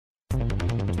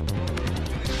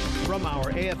From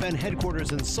our AFN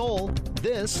headquarters in Seoul,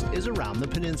 this is Around the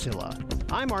Peninsula.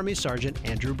 I'm Army Sergeant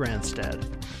Andrew Branstad.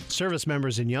 Service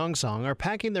members in Yongsan are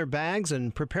packing their bags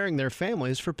and preparing their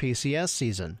families for PCS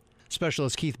season.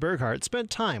 Specialist Keith Burghardt spent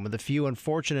time with a few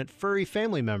unfortunate furry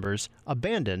family members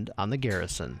abandoned on the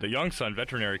garrison. The Yongsan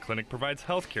Veterinary Clinic provides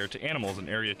health care to animals in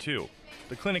Area 2.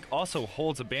 The clinic also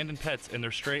holds abandoned pets in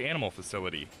their stray animal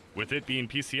facility. With it being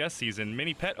PCS season,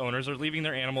 many pet owners are leaving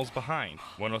their animals behind.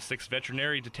 106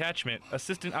 Veterinary Detachment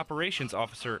Assistant Operations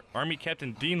Officer Army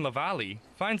Captain Dean Lavalley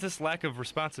finds this lack of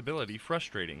responsibility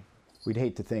frustrating. We'd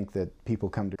hate to think that people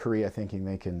come to Korea thinking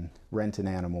they can rent an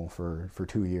animal for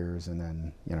 2 years and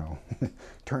then,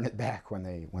 turn it back when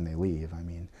they leave. I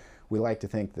mean, we like to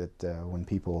think that when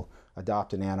people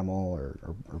adopt an animal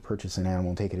or purchase an animal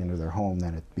and take it into their home,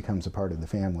 that it becomes a part of the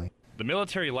family. The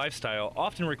military lifestyle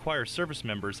often requires service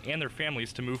members and their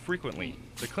families to move frequently.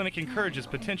 The clinic encourages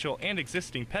potential and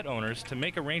existing pet owners to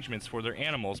make arrangements for their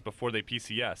animals before they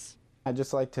PCS. I'd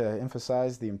just like to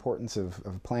emphasize the importance of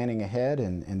planning ahead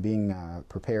and being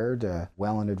prepared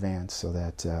well in advance so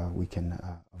that we can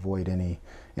avoid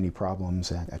any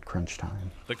problems at crunch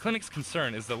time. The clinic's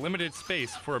concern is the limited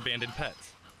space for abandoned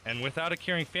pets. And without a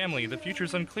caring family, the future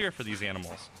is unclear for these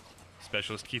animals.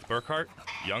 Specialist Keith Burghardt,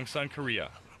 Yongsan, Korea.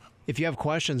 If you have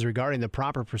questions regarding the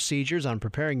proper procedures on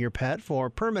preparing your pet for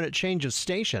permanent change of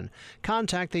station,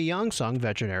 contact the Yongsan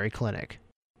Veterinary Clinic.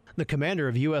 The commander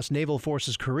of U.S. Naval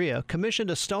Forces Korea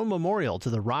commissioned a stone memorial to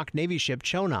the ROK Navy ship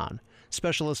Chonan.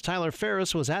 Specialist Tyler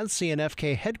Ferris was at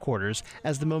CNFK headquarters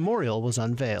as the memorial was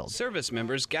unveiled. Service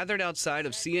members gathered outside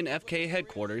of CNFK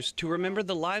headquarters to remember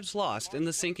the lives lost in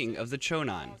the sinking of the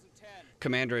Chonan.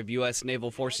 Commander of U.S.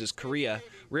 Naval Forces Korea,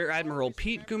 Rear Admiral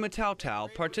Pete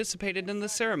Gumatautau participated in the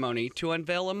ceremony to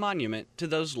unveil a monument to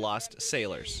those lost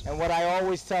sailors. And what I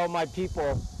always tell my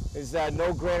people is that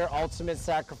no greater ultimate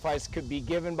sacrifice could be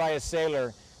given by a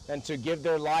sailor than to give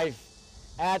their life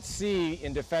at sea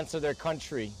in defense of their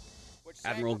country.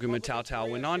 Admiral Gumatautau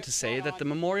went on to say that the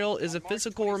memorial is a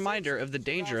physical reminder of the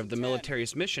danger of the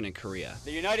military's mission in Korea.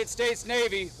 The United States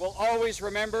Navy will always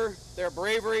remember their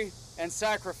bravery and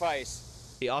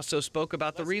sacrifice. He also spoke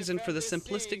about the reason for the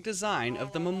simplistic design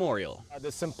of the memorial.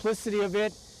 The simplicity of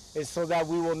it is so that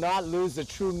we will not lose the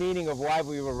true meaning of why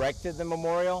we've erected the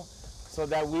memorial, so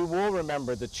that we will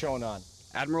remember the Chonan.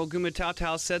 Admiral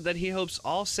Gumatautau said that he hopes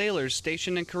all sailors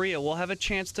stationed in Korea will have a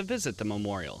chance to visit the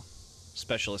memorial.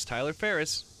 Specialist Tyler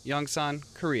Ferris, Yongsan,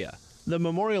 Korea. The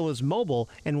memorial is mobile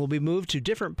and will be moved to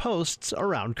different posts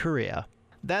around Korea.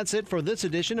 That's it for this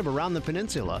edition of Around the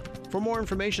Peninsula. For more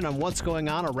information on what's going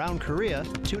on around Korea,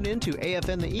 tune in to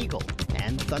AFN The Eagle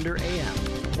and Thunder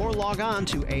AM, or log on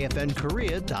to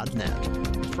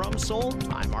afnkorea.net. From Seoul,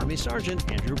 I'm Army Sergeant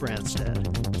Andrew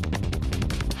Branstad.